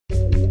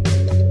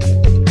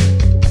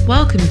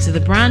Welcome to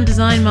the Brand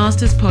Design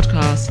Masters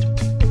podcast,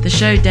 the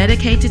show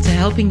dedicated to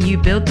helping you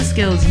build the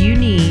skills you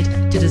need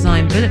to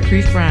design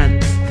bulletproof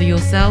brands for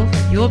yourself,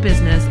 your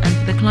business, and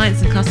for the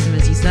clients and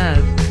customers you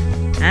serve.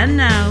 And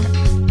now,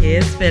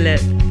 here's Philip.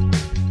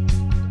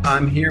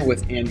 I'm here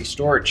with Andy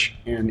Storch,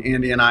 and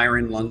Andy and I are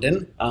in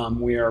London.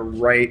 We are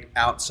right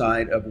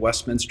outside of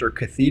Westminster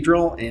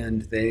Cathedral,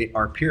 and they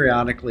are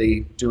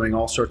periodically doing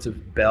all sorts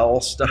of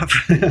bell stuff.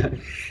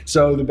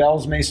 So the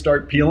bells may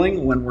start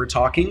pealing when we're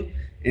talking,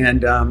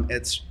 and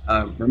it's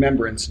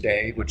Remembrance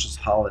Day, which is a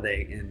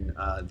holiday in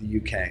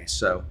the UK.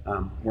 So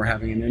we're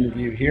having an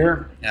interview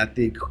here at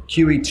the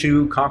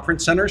QE2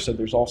 Conference Center, so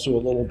there's also a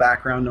little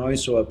background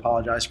noise, so I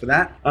apologize for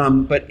that.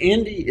 But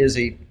Andy is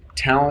a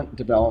talent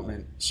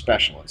development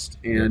specialist,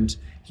 and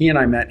he and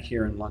I met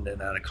here in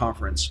London at a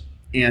conference,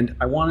 and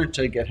I wanted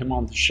to get him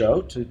on the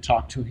show to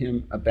talk to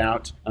him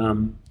about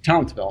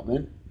talent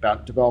development,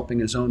 about developing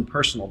his own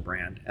personal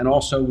brand, and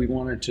also we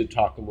wanted to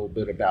talk a little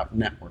bit about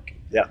networking,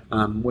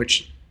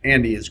 which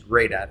Andy is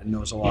great at and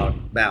knows a lot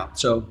about.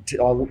 So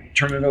I'll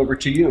turn it over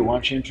to you. Why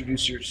don't you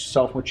introduce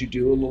yourself, what you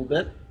do a little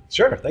bit?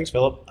 Sure, thanks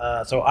Philip.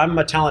 So I'm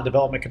a talent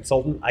development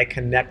consultant. I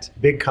connect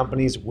big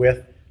companies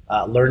with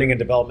learning and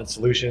development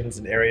solutions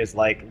in areas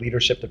like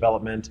leadership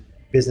development,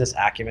 business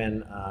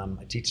acumen.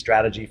 I teach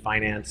strategy,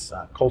 finance,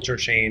 culture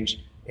change,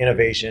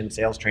 innovation,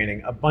 sales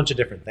training, a bunch of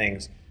different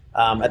things.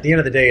 At the end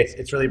of the day,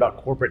 it's really about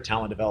corporate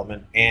talent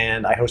development.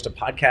 And I host a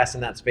podcast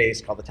in that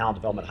space called the Talent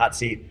Development Hot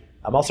Seat.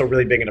 I'm also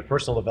really big into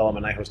personal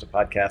development. I host a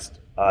podcast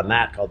on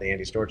that called The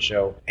Andy Storch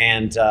Show.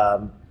 And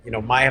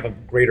I have a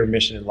greater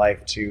mission in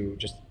life to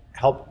just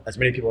help as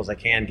many people as I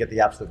can get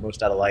the absolute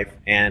most out of life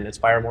and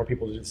inspire more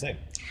people to do the same.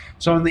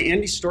 So on the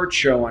Andy Storch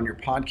Show on your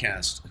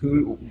podcast,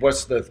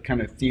 what's the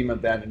kind of theme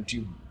of that?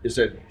 And is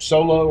it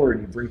solo, or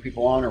do you bring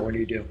people on, or what do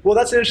you do? Well,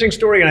 that's an interesting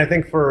story, and I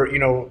think for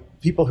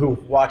people who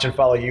watch and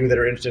follow you that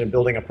are interested in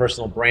building a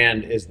personal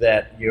brand is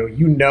that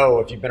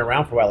if you've been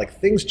around for a while, like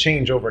things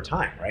change over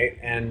time, right?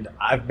 And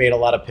I've made a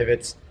lot of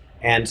pivots,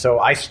 and so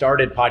I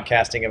started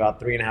podcasting about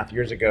 3.5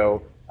 years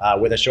ago.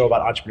 With a show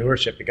about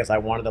entrepreneurship, because I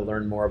wanted to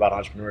learn more about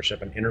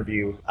entrepreneurship and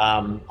interview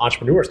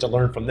entrepreneurs to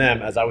learn from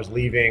them as I was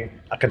leaving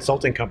a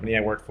consulting company I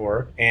worked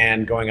for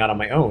and going out on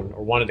my own,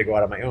 or wanted to go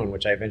out on my own,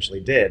 which I eventually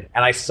did.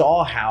 And I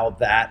saw how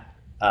that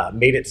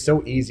made it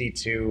so easy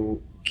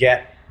to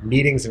get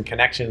meetings and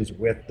connections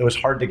with those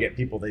hard to get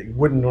people that you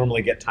wouldn't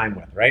normally get time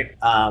with, right?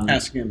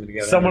 Asking them to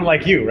get someone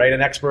like you, right?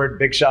 An expert,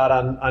 big shot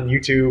on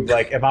YouTube.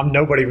 Like if I'm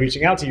nobody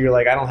reaching out to you, you're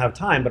like, I don't have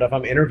time. But if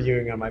I'm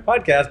interviewing on my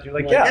podcast, you're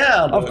like,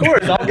 yeah, of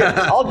course,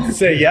 I'll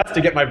say yes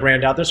to get my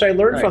brand out there. So I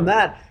learned from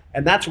that.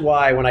 And that's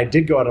why when I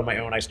did go out on my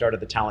own, I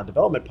started the Talent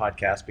Development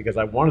Podcast, because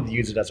I wanted to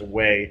use it as a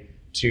way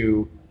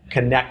to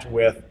connect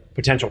with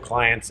potential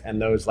clients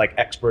and those like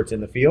experts in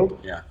the field.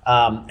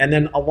 And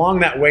then along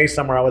that way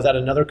somewhere, I was at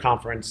another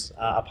conference,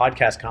 a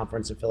podcast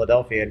conference in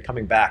Philadelphia, and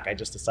coming back, I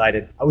just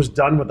decided I was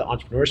done with the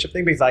entrepreneurship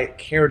thing because I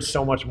cared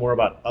so much more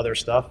about other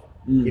stuff,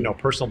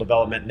 personal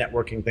development,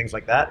 networking, things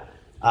like that.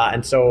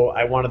 And so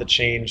I wanted to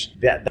change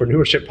that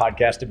entrepreneurship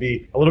podcast to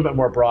be a little bit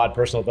more broad,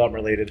 personal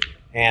development related.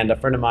 And a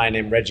friend of mine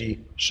named Reggie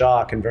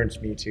Shaw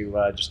convinced me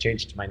to just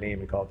change it to my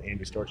name and call it the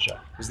Andy Storch Show.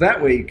 Because that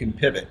way you can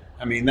pivot.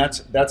 I mean,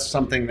 that's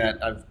something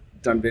that I've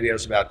done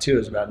videos about too,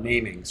 is about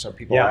naming. So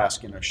people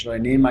ask, should I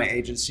name my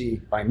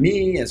agency by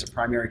me as a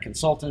primary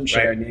consultant?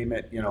 Should I name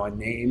it, a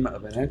name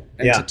of an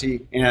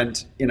entity?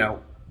 And,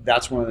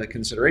 that's one of the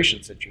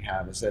considerations that you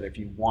have, is that if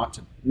you want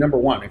to, number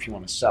one, if you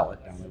want to sell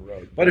it down the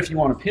road, but if you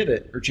want to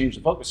pivot or change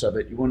the focus of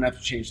it, you wouldn't have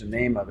to change the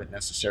name of it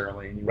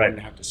necessarily, and you wouldn't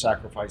have to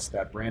sacrifice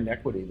that brand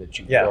equity that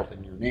you built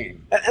in your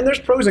name. And there's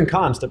pros and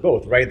cons to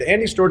both, right? The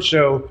Andy Storch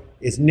Show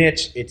is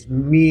niche, it's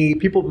me.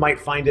 People might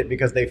find it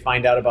because they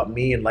find out about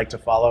me and like to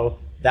follow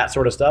that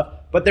sort of stuff,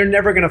 but they're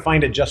never going to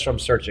find it just from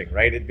searching,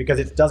 right? Because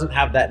it doesn't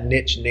have that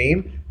niche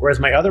name. Whereas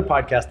my other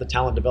podcast, the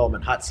Talent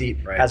Development Hot Seat,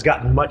 has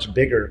gotten much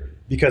bigger,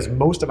 because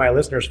most of my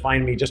listeners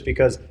find me just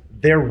because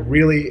they're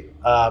really,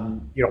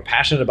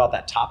 passionate about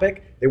that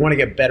topic. They want to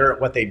get better at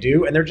what they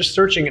do, and they're just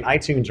searching in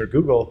iTunes or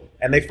Google,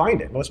 and they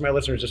find it. Most of my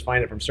listeners just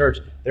find it from search.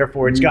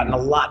 Therefore, it's gotten a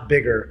lot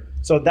bigger.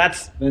 So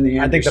that's, that's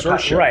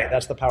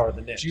the power of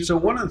the niche. So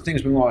one of the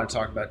things we want to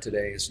talk about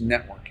today is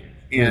networking.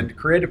 And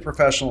creative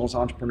professionals,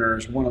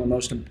 entrepreneurs, one of the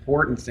most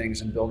important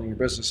things in building your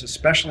business,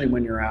 especially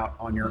when you're out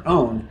on your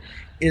own,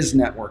 is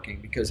networking,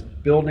 because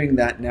building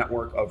that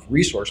network of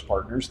resource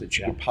partners that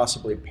you could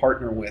possibly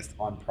partner with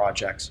on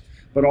projects,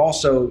 but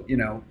also,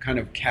 kind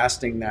of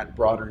casting that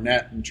broader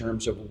net in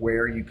terms of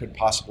where you could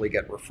possibly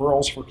get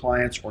referrals for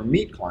clients or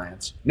meet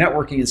clients.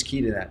 Networking is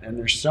key to that. And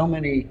there's so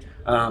many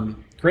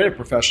creative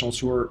professionals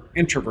who are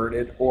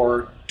introverted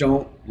or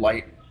don't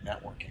like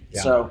networking.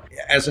 So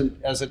as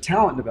a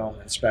talent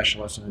development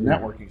specialist and a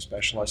networking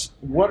specialist,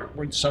 what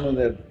were some of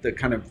the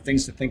kind of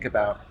things to think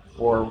about,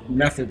 or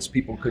methods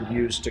people could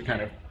use to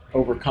kind of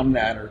overcome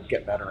that or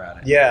get better at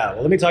it? Yeah,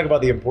 well, let me talk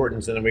about the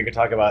importance, and then we can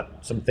talk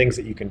about some things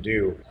that you can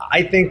do.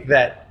 I think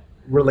that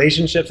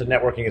relationships and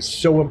networking is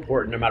so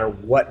important no matter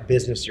what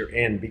business you're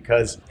in,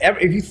 because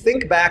if you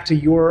think back to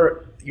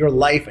your your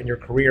life and your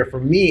career. For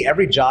me,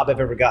 every job I've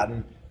ever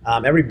gotten,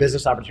 every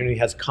business opportunity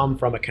has come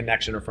from a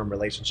connection or from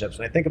relationships.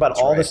 And I think about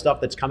all the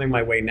stuff that's coming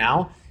my way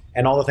now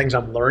and all the things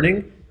I'm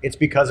learning. It's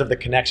because of the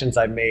connections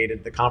I've made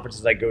at the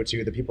conferences I go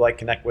to, the people I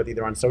connect with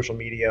either on social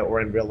media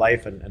or in real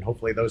life, and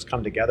hopefully those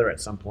come together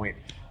at some point.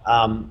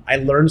 I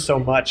learned so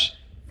much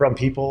from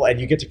people, and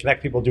you get to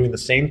connect people doing the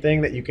same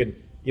thing that you could,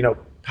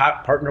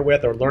 partner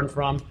with or learn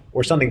from,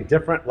 or something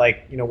different.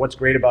 Like, what's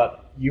great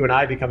about you and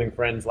I becoming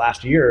friends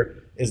last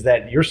year is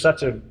that you're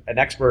such an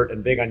expert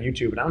and big on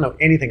YouTube, and I don't know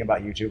anything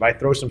about YouTube. I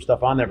throw some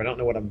stuff on there, but I don't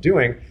know what I'm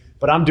doing.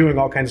 But I'm doing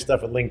all kinds of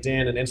stuff with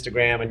LinkedIn and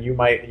Instagram, and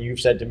you've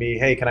said to me,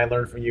 hey, can I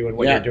learn from you and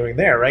what you're doing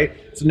there, right?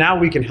 So now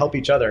we can help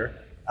each other.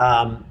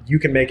 You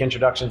can make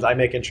introductions, I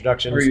make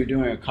introductions. Or you're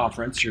doing a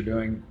conference,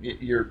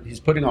 he's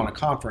putting on a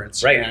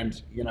conference, right?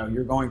 And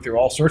you're going through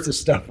all sorts of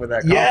stuff with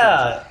that conference.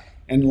 Yeah.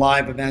 And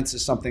live events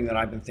is something that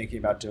I've been thinking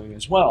about doing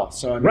as well.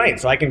 So right,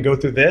 so I can go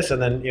through this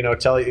and then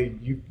tell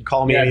you can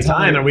call me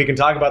anytime and we can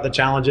talk about the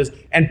challenges.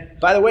 And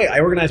by the way, I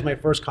organized my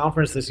first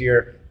conference this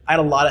year. I had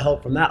a lot of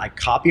help from that. I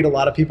copied a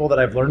lot of people that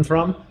I've learned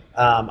from.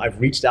 I've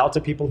reached out to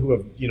people who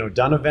have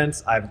done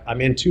events. I'm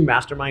in 2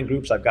 mastermind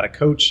groups. I've got a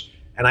coach,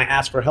 and I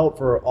ask for help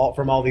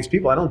from all these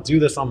people. I don't do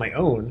this on my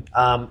own.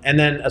 And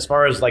then as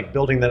far as like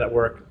building the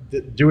network,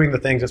 doing the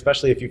things,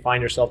 especially if you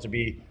find yourself to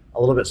be a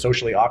little bit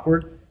socially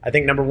awkward, I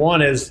think number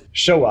one is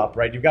show up,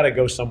 right? You've got to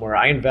go somewhere.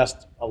 I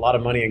invest a lot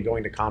of money in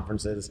going to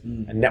conferences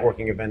and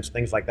networking events,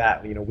 things like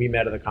that. We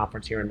met at a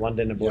conference here in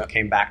London and both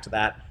came back to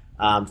that.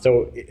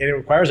 So it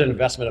requires an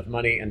investment of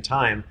money and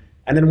time.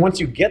 And then once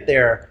you get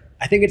there,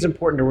 I think it's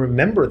important to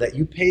remember that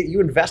you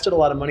invested a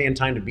lot of money and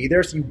time to be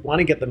there, so you want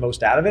to get the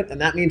most out of it. And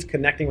that means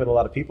connecting with a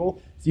lot of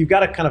people. So you've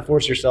got to kind of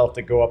force yourself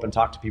to go up and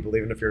talk to people,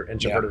 even if you're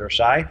introverted or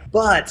shy.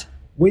 But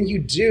when you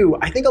do,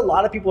 I think a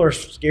lot of people are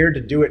scared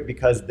to do it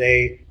because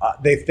they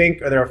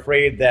think, or they're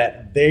afraid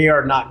that they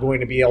are not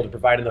going to be able to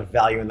provide enough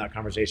value in that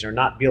conversation, or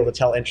not be able to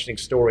tell interesting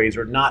stories,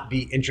 or not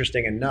be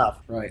interesting enough.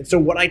 Right. And so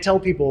what I tell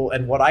people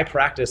and what I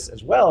practice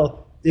as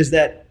well is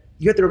that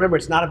you have to remember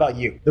it's not about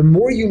you. The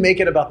more you make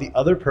it about the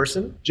other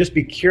person, just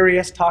be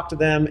curious, talk to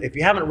them. If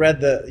you haven't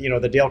read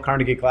the Dale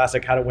Carnegie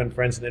classic, How to Win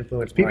Friends and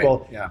Influence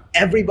People,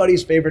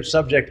 everybody's favorite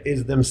subject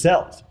is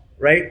themselves,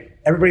 right?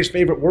 Everybody's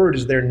favorite word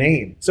is their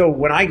name. So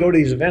when I go to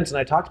these events and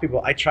I talk to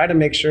people, I try to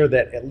make sure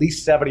that at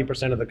least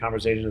 70% of the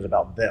conversation is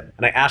about them.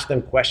 And I ask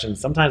them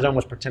questions. Sometimes I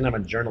almost pretend I'm a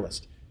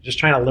journalist, just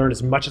trying to learn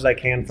as much as I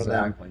can from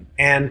them.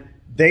 And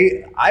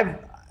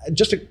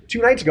just 2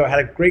 nights ago, I had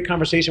a great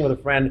conversation with a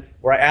friend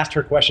where I asked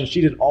her questions. She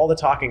did all the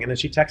talking, and then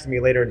she texted me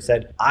later and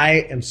said,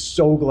 I am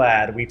so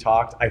glad we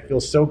talked. I feel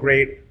so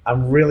great.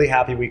 I'm really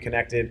happy we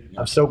connected.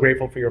 I'm so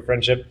grateful for your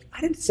friendship. I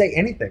didn't say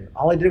anything.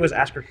 All I did was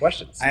ask her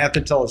questions. I have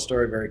to tell a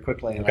story very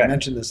quickly, and I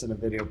mentioned this in a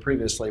video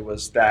previously,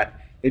 was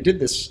that they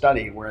did this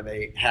study where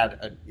they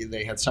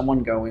had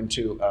someone go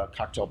into a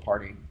cocktail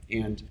party,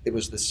 and it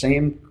was the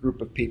same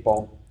group of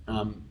people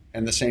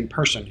and the same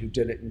person who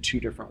did it in 2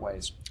 different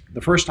ways. The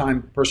first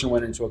time, person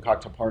went into a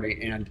cocktail party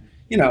and,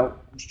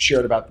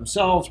 shared about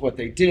themselves, what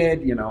they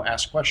did,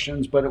 asked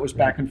questions, but it was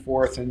back and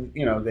forth, and,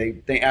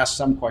 they asked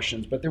some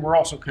questions, but they were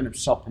also kind of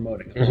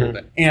self-promoting a little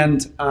bit. And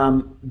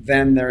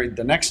then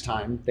the next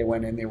time they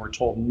went in, they were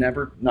told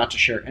not to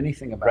share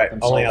anything about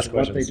themselves, only ask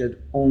what they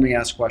did, only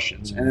ask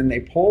questions. And then they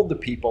polled the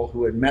people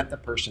who had met the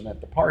person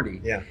at the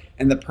party,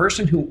 and the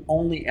person who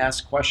only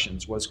asked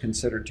questions was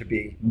considered to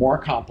be more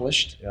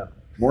accomplished,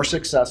 more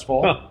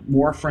successful,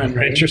 more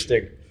friendly,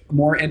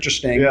 more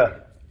interesting,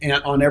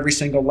 and on every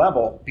single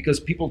level, because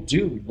people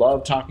do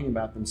love talking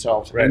about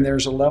themselves. And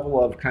there's a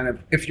level of kind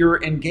of, if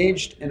you're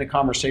engaged in a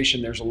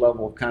conversation, there's a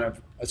level of kind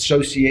of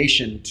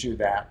association to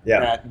that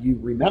you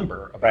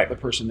remember about the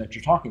person that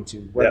you're talking to,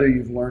 whether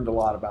you've learned a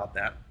lot about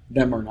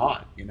them or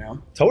not,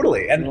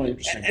 Totally. It's really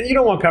interesting. And you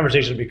don't want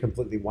conversation to be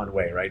completely one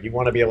way, right? You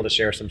want to be able to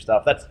share some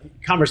stuff.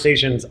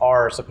 Conversations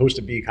are supposed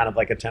to be kind of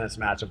like a tennis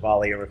match, a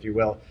volley, or if you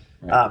will.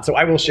 So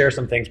I will share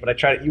some things,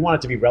 but you want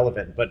it to be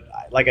relevant. But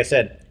like I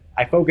said,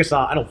 I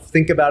don't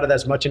think about it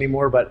as much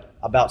anymore, but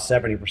about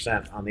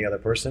 70% on the other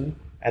person,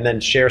 and then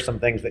share some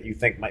things that you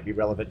think might be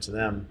relevant to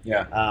them.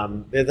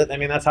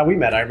 That's how we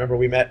met. I remember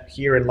we met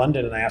here in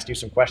London, and I asked you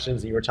some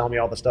questions, and you were telling me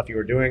all the stuff you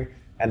were doing,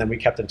 and then we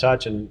kept in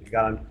touch and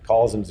got on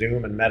calls and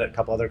Zoom and met at a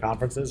couple other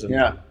conferences and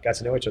got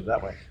to know each other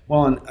that way.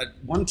 Well, and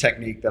one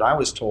technique that I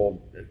was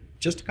told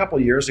just a couple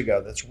of years ago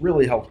that's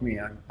really helped me.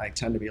 I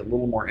tend to be a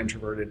little more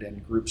introverted in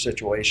group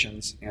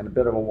situations and a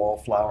bit of a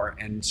wallflower.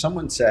 And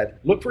someone said,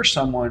 look for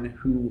someone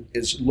who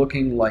is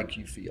looking like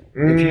you feel.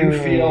 If you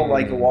feel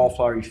like a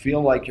wallflower, you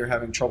feel like you're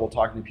having trouble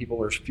talking to people,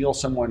 or feel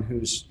someone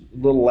who's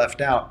a little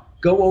left out,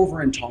 go over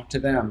and talk to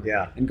them.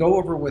 And go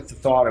over with the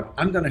thought of,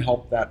 I'm going to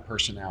help that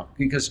person out.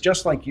 Because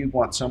just like you'd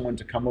want someone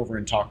to come over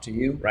and talk to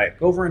you,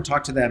 go over and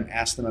talk to them,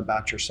 ask them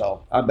about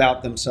yourself,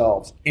 about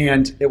themselves.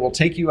 And it will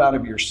take you out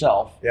of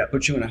yourself,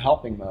 put you in a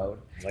helping mode.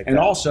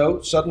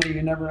 Also, suddenly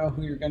you never know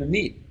who you're going to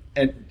meet.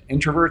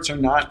 introverts are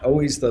not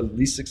always the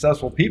least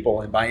successful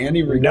people, and by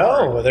any regard.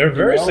 No, they're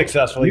very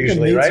successful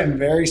usually, you can meet right? some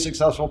very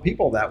successful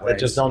people that way. That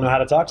just don't know how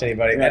to talk to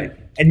anybody. Right.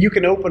 And you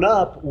can open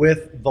up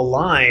with the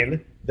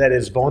line that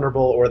is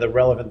vulnerable or the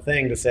relevant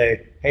thing to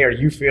say, hey, are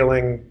you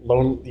feeling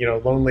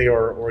lonely,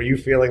 or are you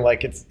feeling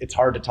like it's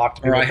hard to talk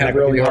to people? Or I have a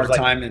really hard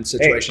time in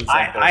situations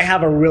like this. I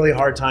have a really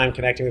hard time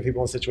connecting with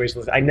people in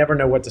situations. I never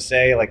know what to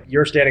say. Like,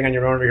 you're standing on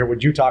your own over here.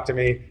 Would you talk to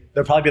me?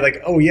 They'll probably be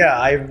like, oh yeah,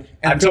 I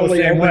feel the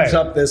same way.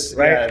 Up this,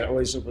 right? Yeah, it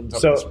always opens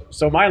up this.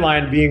 So my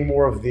line being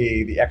more of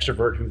the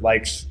extrovert who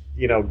likes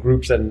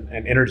groups and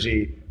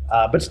energy.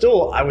 But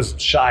still, I was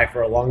shy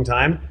for a long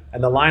time.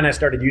 And the line I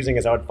started using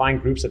is I would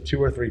find groups of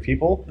 2 or 3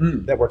 people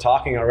that were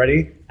talking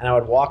already. And I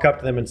would walk up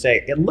to them and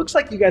say, it looks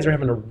like you guys are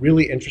having a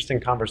really interesting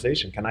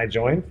conversation. Can I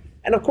join?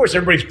 And of course,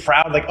 everybody's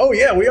proud, like, oh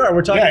yeah, we are.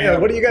 We're talking. Yeah.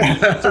 What are you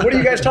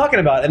guys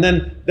talking about? And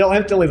then they'll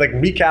instantly like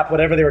recap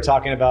whatever they were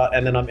talking about.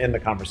 And then I'm in the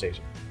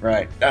conversation.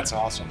 Right. That's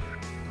awesome.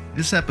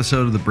 This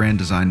episode of the Brand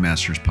Design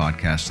Masters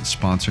podcast is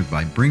sponsored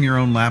by Bring Your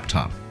Own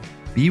Laptop.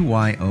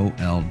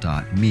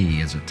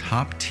 BYOL.me is a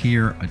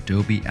top-tier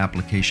Adobe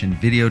application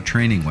video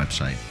training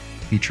website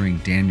featuring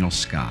Daniel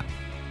Scott.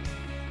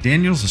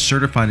 Daniel's a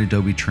certified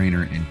Adobe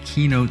trainer and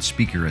keynote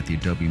speaker at the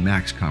Adobe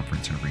Max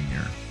conference every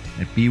year.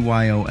 At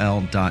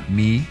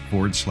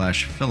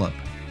BYOL.me/Philip,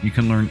 you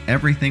can learn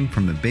everything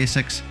from the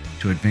basics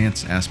to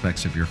advanced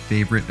aspects of your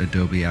favorite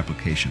Adobe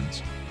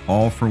applications,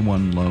 all for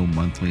one low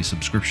monthly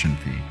subscription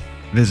fee.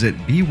 Visit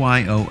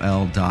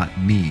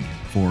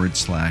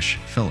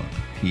BYOL.me/Philip.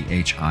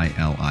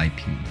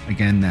 PHILIP.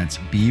 Again, that's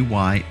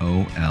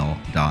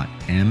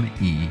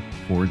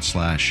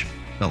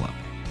BYOL.me/Philip.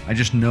 I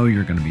just know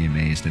you're going to be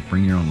amazed at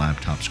Bring Your Own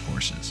Laptop's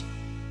courses.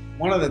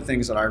 One of the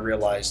things that I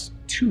realized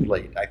too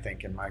late, I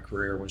think, in my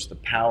career was the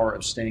power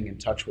of staying in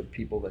touch with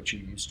people that you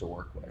used to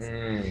work with.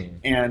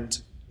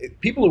 And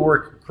people who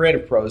work,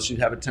 creative pros who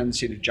have a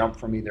tendency to jump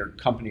from either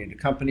company to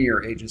company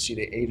or agency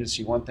to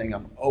agency, one thing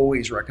I'm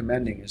always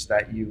recommending is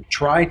that you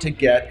try to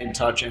get in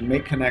touch and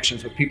make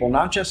connections with people,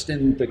 not just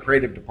in the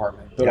creative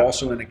department, but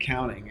also in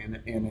accounting and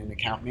in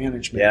account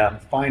management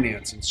and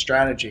finance and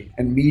strategy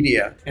and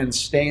media, and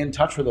stay in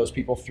touch with those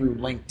people through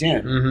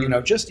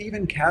LinkedIn, just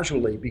even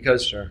casually,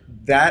 because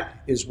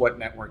that is what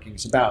networking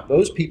is about.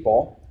 Those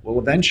people will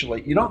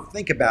eventually, you don't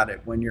think about it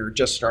when you're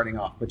just starting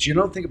off, but you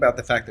don't think about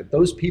the fact that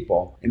those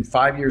people in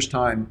 5 years'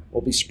 time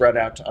will be spread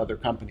out to other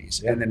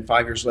companies. And then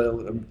 5 years later,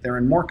 they're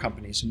in more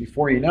companies. And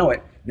before you know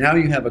it, now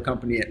you have a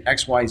company at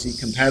XYZ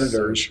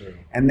competitors,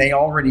 and they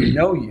already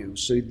know you.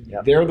 So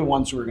they're the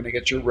ones who are going to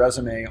get your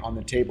resume on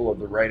the table of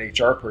the right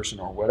HR person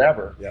or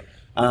whatever.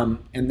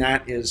 And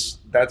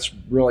that's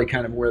really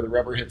kind of where the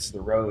rubber hits the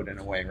road in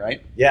a way,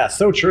 right? Yeah,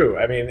 so true.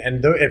 I mean,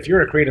 and if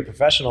you're a creative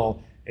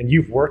professional and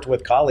you've worked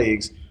with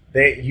colleagues,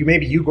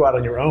 you go out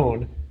on your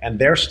own and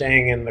they're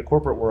staying in the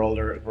corporate world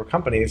or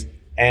companies,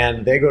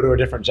 and they go to a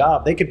different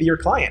job, they could be your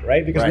client,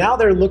 right? Because now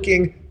they're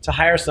looking to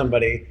hire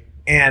somebody,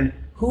 and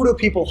who do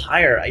people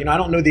hire? I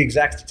don't know the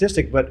exact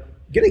statistic, but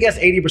I'm gonna guess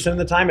 80% of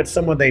the time it's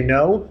someone they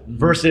know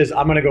versus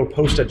I'm gonna go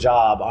post a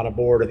job on a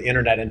board or the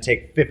internet and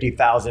take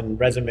 50,000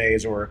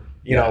 resumes or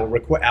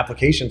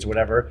applications or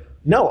whatever.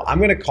 No,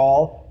 I'm gonna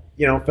call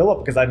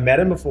Philip because I've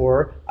met him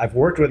before, I've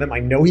worked with him, I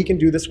know he can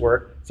do this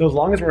work. So as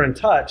long as we're in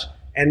touch,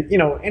 and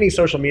any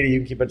social media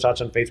you can keep in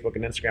touch on Facebook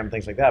and Instagram and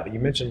things like that. But you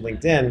mentioned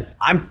LinkedIn.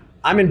 I'm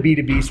in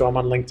B2B, so I'm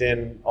on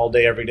LinkedIn all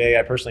day, every day.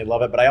 I personally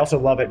love it, but I also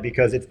love it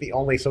because it's the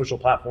only social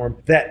platform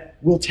that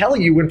will tell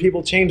you when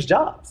people change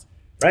jobs.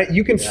 Right?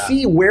 You can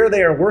see where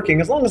they are working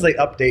as long as they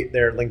update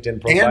their LinkedIn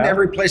profile. And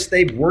every place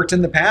they've worked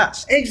in the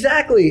past.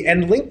 Exactly.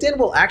 And LinkedIn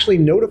will actually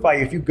notify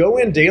you. If you go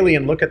in daily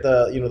and look at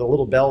the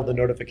little bell, the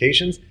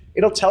notifications,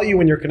 it'll tell you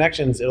in your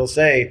connections, it'll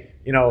say,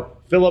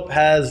 Philip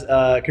has,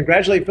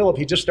 congratulate Philip,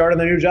 he just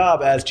started a new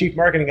job as Chief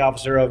Marketing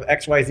Officer of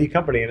XYZ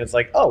company. And it's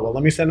like, oh, well,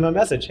 let me send him a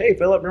message. Hey,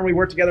 Philip, remember we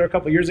worked together a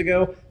couple years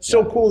ago?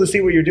 So cool to see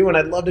what you're doing.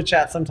 I'd love to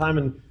chat sometime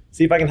and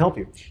see if I can help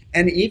you.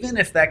 And even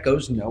if that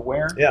goes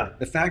nowhere,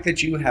 the fact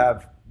that you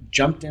have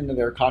jumped into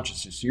their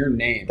consciousness, your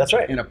name,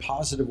 in a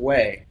positive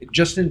way,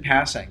 just in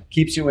passing,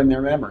 keeps you in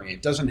their memory.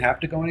 It doesn't have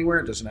to go anywhere.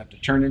 It doesn't have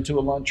to turn into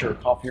a lunch or a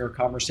coffee or a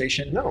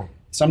conversation. No.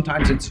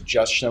 Sometimes it's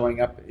just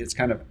showing up. It's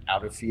kind of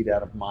out of feet,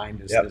 out of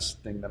mind is this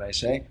thing that I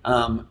say.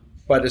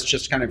 But it's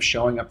just kind of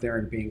showing up there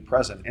and being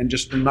present and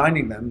just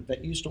reminding them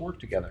that you used to work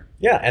together.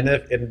 Yeah, and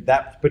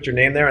that put your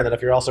name there. And then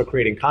if you're also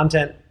creating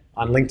content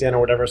on LinkedIn or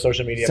whatever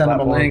social media platform,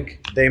 send them a link.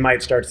 They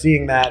might start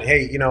seeing that.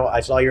 Hey, I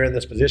saw you're in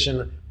this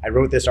position. I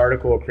wrote this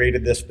article,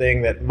 created this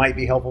thing that might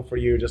be helpful for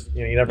you. Just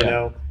you never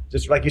know.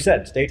 Just like you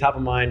said, stay top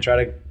of mind.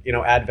 Try to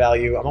add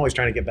value. I'm always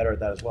trying to get better at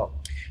that as well.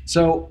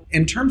 So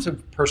in terms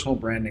of personal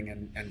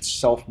branding and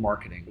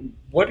self-marketing,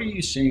 what are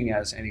you seeing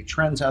as any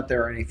trends out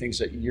there, or any things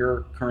that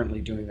you're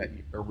currently doing that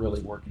are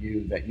really work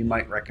you that you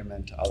might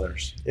recommend to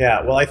others?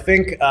 Yeah, well, I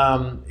think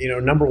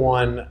number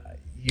one,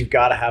 you've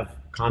got to have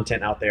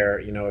content out there.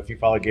 You know, if you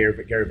follow Gary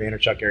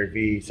Vaynerchuk, Gary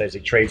V, says he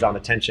trades on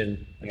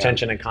attention.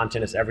 Attention and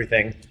content is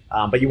everything.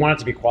 But you want it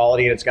to be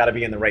quality, and it's got to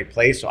be in the right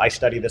place. So I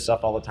study this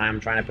stuff all the time,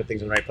 trying to put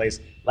things in the right place.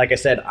 Like I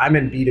said, I'm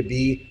in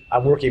B2B.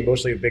 I'm working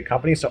mostly with big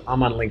companies, so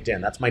I'm on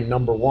LinkedIn. That's my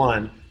number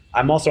one.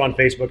 I'm also on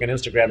Facebook and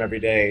Instagram every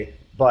day,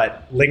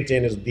 but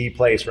LinkedIn is the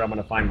place where I'm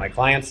going to find my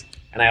clients.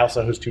 And I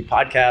also host 2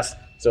 podcasts.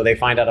 So they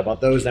find out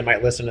about those, they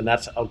might listen, and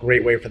that's a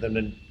great way for them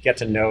to get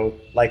to know,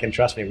 like, and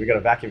trust me. We got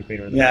a vacuum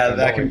cleaner in the the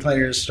vacuum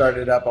cleaner is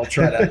started up. I'll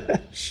try to.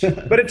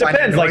 But it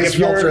depends. Like if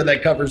filter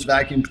that covers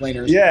vacuum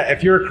cleaners. Yeah,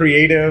 if you're a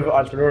creative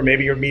entrepreneur,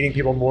 maybe you're meeting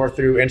people more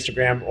through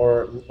Instagram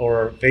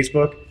or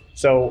Facebook.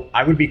 So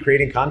I would be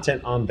creating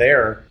content on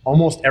there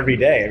almost every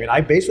day. I mean,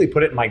 I basically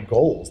put it in my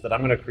goals that I'm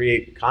going to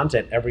create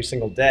content every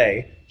single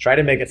day. Try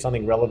to make it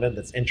something relevant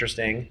that's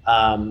interesting.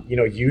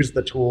 Use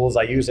the tools.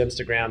 I use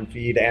Instagram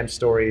feed and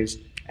stories.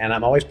 And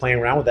I'm always playing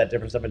around with that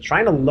different stuff and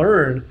trying to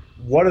learn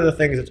what are the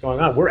things that's going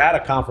on. We're at a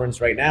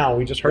conference right now.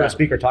 We just heard a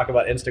speaker talk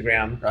about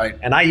Instagram. Right.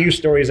 And I use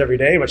stories every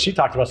day, but she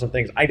talked about some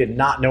things I did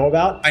not know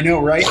about. I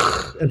know, right?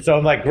 And so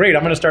I'm like, great,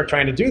 I'm going to start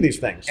trying to do these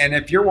things. And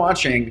if you're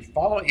watching,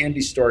 follow Andy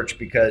Storch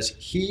because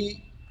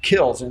he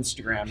kills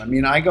Instagram. I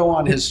mean, I go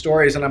on his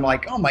stories and I'm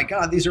like, oh my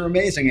God, these are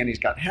amazing. And he's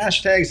got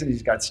hashtags and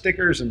he's got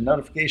stickers and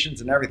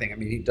notifications and everything. I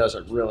mean, he does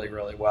it really,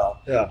 really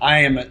well. Yeah. I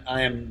am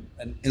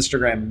an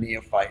Instagram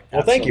neophyte.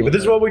 Well, thank you. But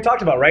this is what we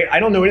talked about, right? I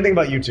don't know anything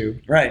about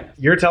YouTube. Right.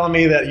 You're telling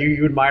me that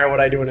you admire what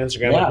I do on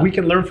Instagram. Yeah. Like, we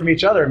can learn from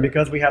each other. And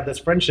because we have this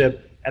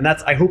friendship, and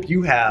that's, I hope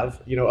you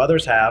have,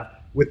 others have,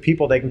 with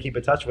people they can keep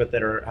in touch with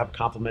that have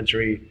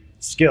complementary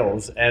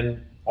skills.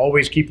 And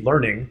always keep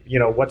learning,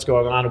 what's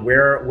going on,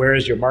 where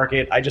is your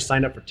market. I just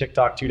signed up for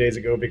TikTok 2 days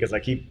ago because I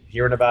keep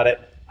hearing about it.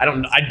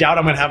 I doubt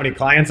I'm going to have any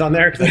clients on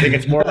there because I think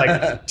it's more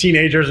like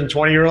teenagers and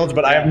 20-year-olds,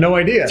 but I have no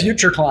idea.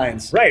 Future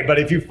clients. Right, but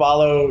if you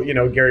follow,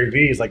 Gary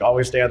V's, like,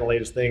 always stay on the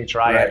latest thing,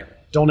 try it.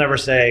 Don't ever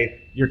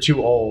say you're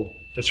too old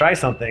to try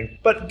something.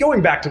 But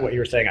going back to what you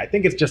were saying, I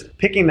think it's just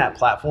picking that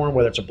platform,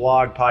 whether it's a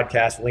blog,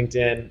 podcast,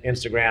 LinkedIn,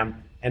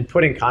 Instagram, and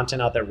putting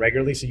content out there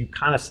regularly, so you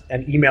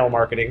and email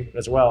marketing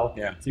as well.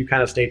 Yeah. So you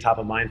kind of stay top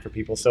of mind for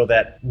people so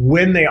that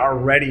when they are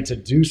ready to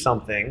do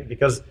something,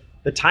 because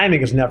the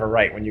timing is never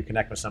right when you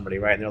connect with somebody,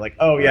 right? And they're like,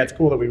 oh yeah, it's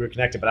cool that we were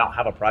connected, but I don't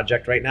have a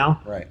project right now.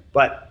 Right.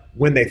 But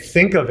when they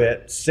think of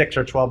it 6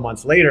 or 12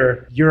 months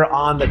later, you're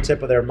on the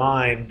tip of their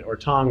mind or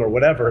tongue or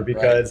whatever,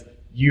 because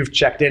you've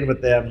checked in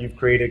with them, you've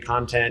created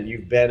content,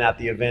 you've been at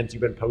the events,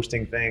 you've been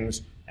posting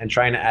things and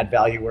trying to add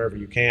value wherever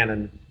you can.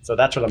 And so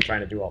that's what I'm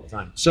trying to do all the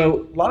time.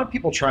 So a lot of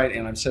people try,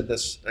 and I've said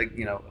this, a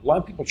lot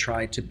of people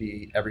try to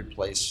be every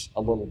place a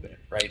little bit,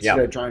 right? Yeah.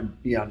 So they try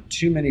and be on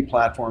too many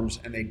platforms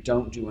and they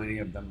don't do any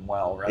of them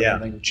well, rather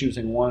than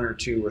choosing 1 or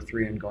 2 or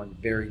 3 and going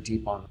very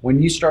deep on them. When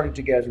you started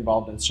to get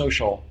involved in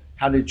social,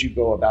 how did you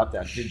go about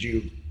that? Did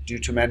you do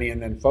too many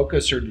and then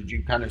focus, or did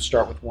you kind of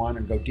start with one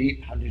and go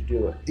deep? How did you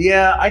do it?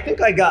 Yeah, I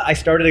think I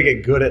started to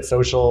get good at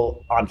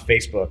social on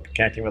Facebook,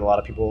 connecting with a lot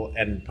of people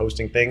and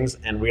posting things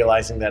and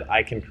realizing that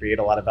I can create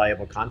a lot of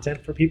valuable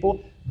content for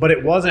people, but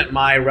it wasn't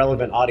my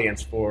relevant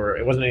audience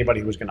it wasn't anybody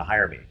who was going to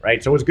hire me,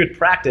 right? So it was good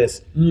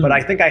practice, but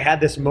I think I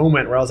had this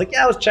moment where I was like,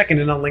 I was checking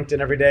in on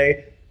LinkedIn every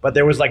day, but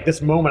there was like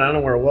this moment, I don't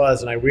know where it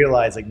was, and I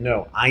realized like,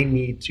 no,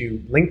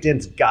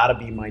 LinkedIn's gotta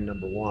be my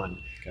number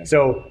one. Okay.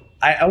 So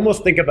I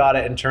almost think about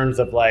it in terms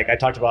of, like, I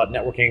talked about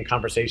networking and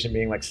conversation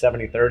being like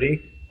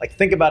 70-30. Like,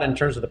 think about it in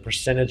terms of the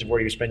percentage of where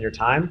you spend your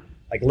time.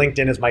 Like,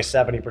 LinkedIn is my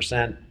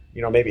 70%,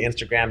 maybe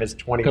Instagram is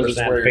 20%,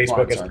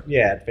 Facebook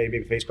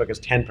is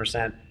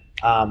 10%.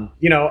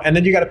 And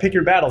then you got to pick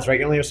your battles, right?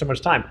 You only have so much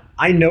time.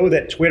 I know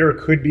that Twitter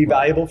could be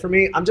valuable for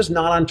me. I'm just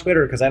not on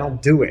Twitter because I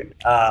don't do it.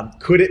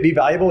 Could it be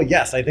valuable?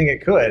 Yes, I think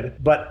it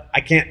could, but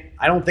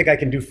I don't think I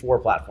can do 4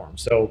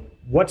 platforms. So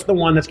what's the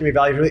one that's going to be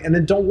valuable? And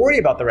then don't worry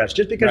about the rest.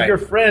 Just because your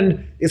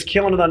friend is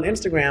killing it on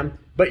Instagram,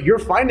 but you're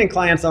finding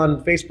clients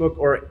on Facebook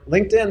or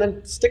LinkedIn,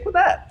 then stick with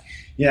that.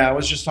 Yeah, I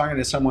was just talking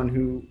to someone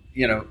who,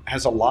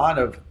 has a lot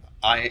of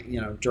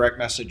direct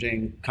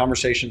messaging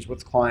conversations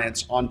with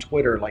clients on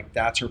Twitter. Like,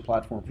 that's her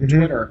platform for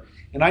Twitter.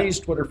 And I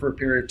used Twitter for a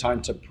period of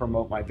time to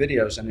promote my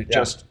videos, and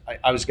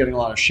I was getting a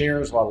lot of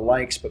shares, a lot of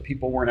likes, but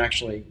people weren't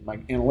actually, my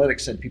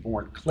analytics said people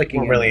weren't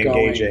clicking and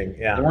engaging.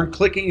 Yeah. They weren't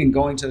clicking and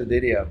going to the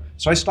video.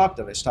 So I stopped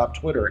it. I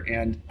stopped Twitter,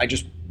 and I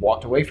just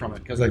walked away from it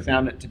because I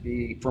found it to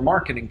be, for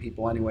marketing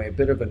people anyway, a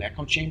bit of an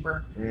echo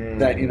chamber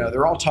that,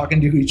 they're all talking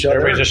to each other.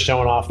 Everybody's just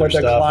showing off their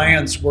stuff. But the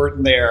clients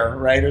weren't there,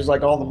 right? It's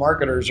like all the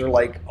marketers are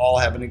like all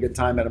having a good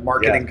time at a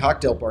marketing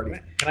cocktail party.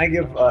 Can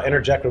I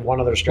interject with one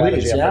other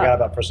strategy I forgot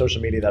about for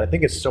social media that I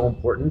think is so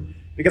important?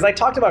 Because I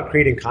talked about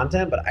creating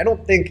content, but I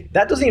don't think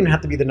that doesn't even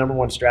have to be the number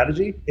one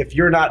strategy. If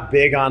you're not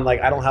big on,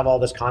 like, I don't have all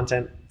this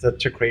content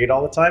to create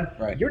all the time,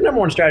 your number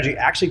one strategy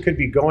actually could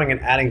be going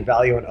and adding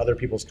value in other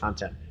people's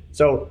content.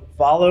 So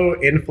follow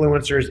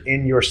influencers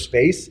in your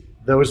space,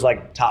 those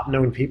like top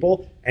known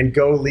people, and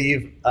go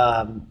leave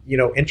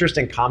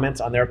interesting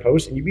comments on their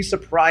posts, and you'd be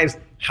surprised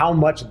how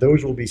much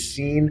those will be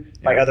seen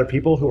by other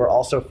people who are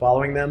also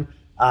following them.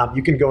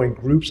 You can go in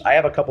groups. I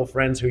have a couple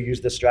friends who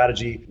use this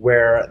strategy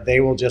where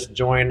they will just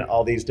join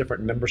all these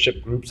different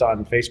membership groups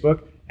on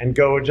Facebook and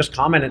go and just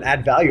comment and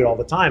add value all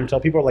the time. Tell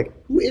people like,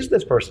 who is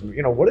this person?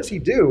 What does he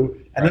do?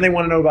 And then they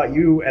want to know about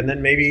you. And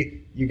then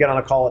maybe you get on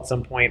a call at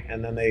some point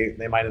and then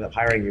they might end up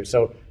hiring you.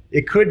 So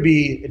it could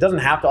be, it doesn't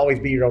have to always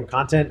be your own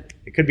content.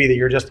 It could be that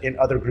you're just in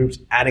other groups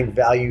adding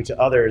value to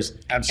others.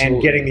 Absolutely.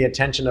 And getting the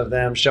attention of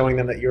them, showing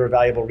them that you're a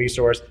valuable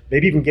resource,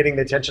 maybe even getting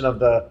the attention of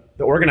the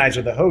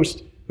organizer, the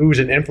host, who's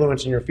an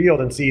influence in your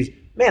field and sees,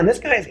 man, this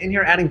guy's in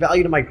here adding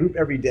value to my group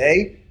every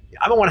day.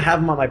 I don't want to have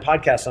him on my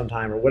podcast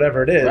sometime or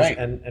whatever it is, right.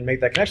 and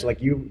make that connection.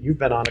 Like you've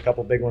been on a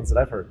couple of big ones that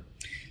I've heard.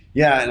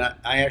 Yeah, and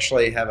I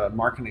actually have a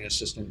marketing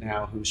assistant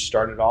now who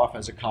started off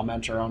as a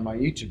commenter on my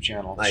YouTube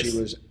channel. Nice. She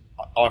was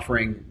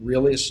offering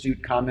really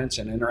astute comments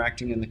and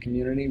interacting in the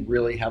community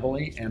really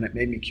heavily, and it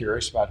made me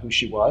curious about who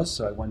she was.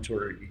 So I went to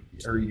her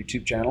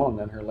YouTube channel and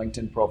then her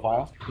LinkedIn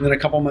profile. And then a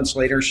couple months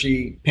later,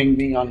 she pinged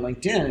me on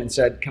LinkedIn and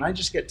said, can I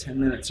just get 10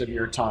 minutes of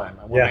your time?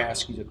 I want to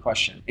ask you the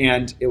question.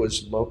 And it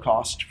was low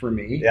cost for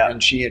me,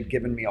 and she had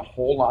given me a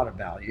whole lot of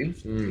value.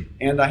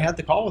 And I had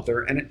the call with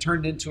her, and it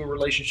turned into a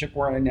relationship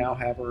where I now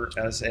have her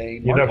as a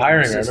You ended up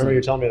hiring her. I remember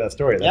you telling me that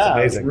story. That's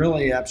amazing. It was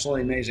really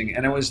absolutely amazing.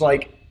 And it was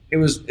like, it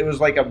was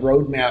like a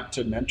roadmap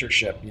to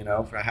mentorship,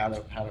 for how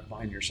to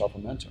find yourself a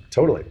mentor.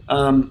 Totally.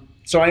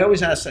 So I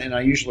always ask, and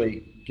I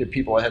usually give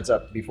people a heads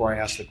up before I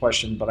ask the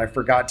question, but I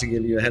forgot to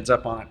give you a heads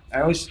up on it.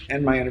 I always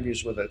end my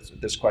interviews with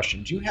this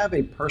question. Do you have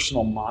a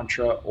personal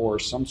mantra or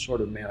some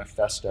sort of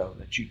manifesto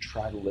that you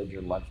try to live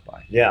your life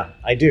by? Yeah,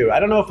 I do.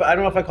 I don't know if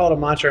I call it a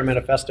mantra or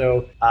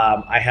manifesto.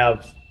 I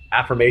have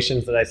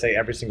affirmations that I say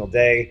every single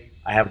day.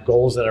 I have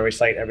goals that I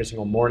recite every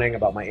single morning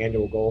about my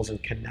annual goals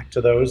and connect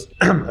to those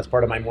as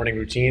part of my morning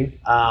routine.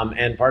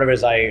 And part of it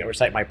is I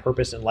recite my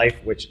purpose in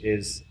life, which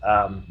is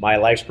my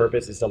life's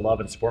purpose is to love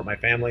and support my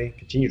family,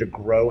 continue to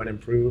grow and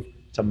improve,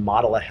 to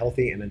model a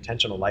healthy and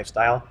intentional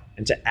lifestyle,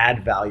 and to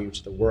add value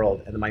to the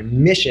world. And my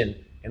mission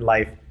in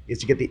life is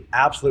to get the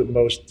absolute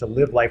most, to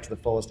live life to the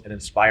fullest and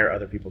inspire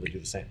other people to do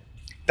the same.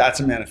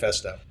 That's a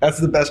manifesto. That's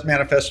the best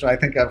manifesto I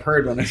think I've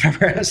heard when I've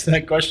ever asked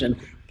that question.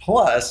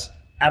 Plus,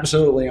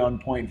 absolutely on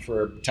point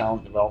for a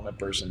talent development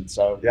person.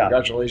 So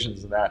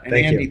congratulations to that. And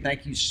Andy,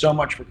 thank you so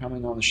much for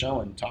coming on the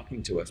show and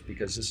talking to us,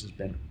 because this has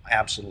been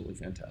absolutely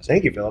fantastic.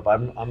 Thank you, Philip.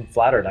 I'm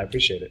flattered. I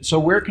appreciate it. So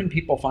where can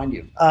people find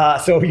you?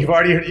 So you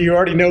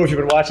already know if you've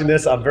been watching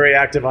this, I'm very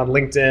active on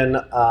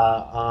LinkedIn,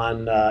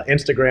 on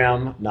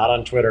Instagram, not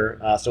on Twitter.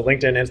 So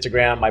LinkedIn,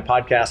 Instagram. My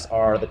podcasts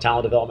are the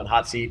Talent Development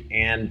Hot Seat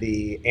and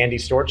the Andy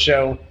Storch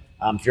Show.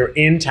 If you're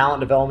in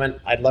talent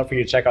development, I'd love for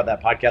you to check out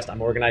that podcast.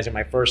 I'm organizing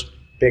my first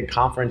big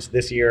conference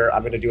this year.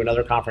 I'm going to do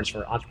another conference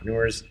for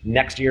entrepreneurs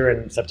next year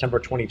in September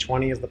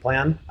 2020 is the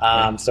plan.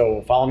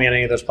 So follow me on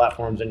any of those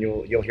platforms and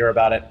you'll hear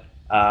about it.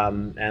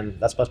 And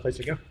that's the best place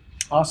to go.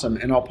 Awesome.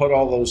 And I'll put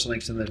all those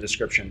links in the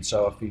description.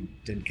 So if you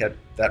didn't get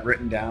that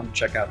written down,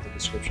 check out the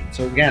description.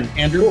 So again,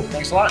 Andrew,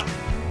 thanks a lot.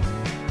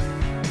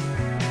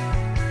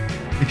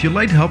 If you'd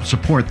like to help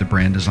support the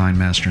Brand Design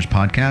Masters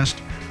podcast,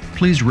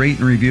 please rate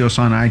and review us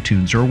on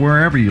iTunes or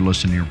wherever you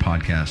listen to your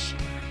podcasts.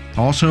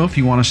 Also, if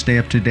you want to stay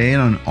up to date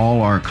on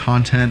all our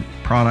content,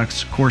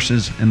 products,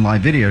 courses, and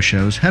live video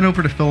shows, head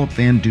over to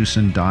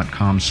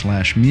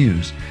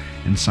philipvandusen.com/muse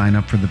and sign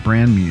up for the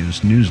Brand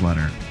Muse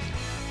newsletter.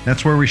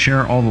 That's where we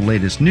share all the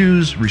latest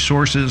news,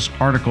 resources,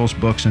 articles,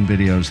 books, and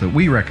videos that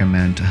we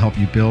recommend to help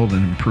you build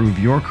and improve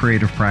your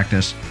creative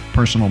practice,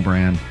 personal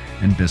brand,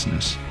 and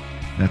business.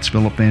 That's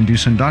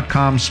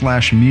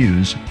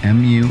philipvandusen.com/muse,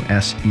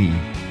 MUSE.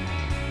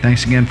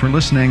 Thanks again for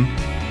listening.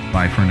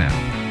 Bye for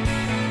now.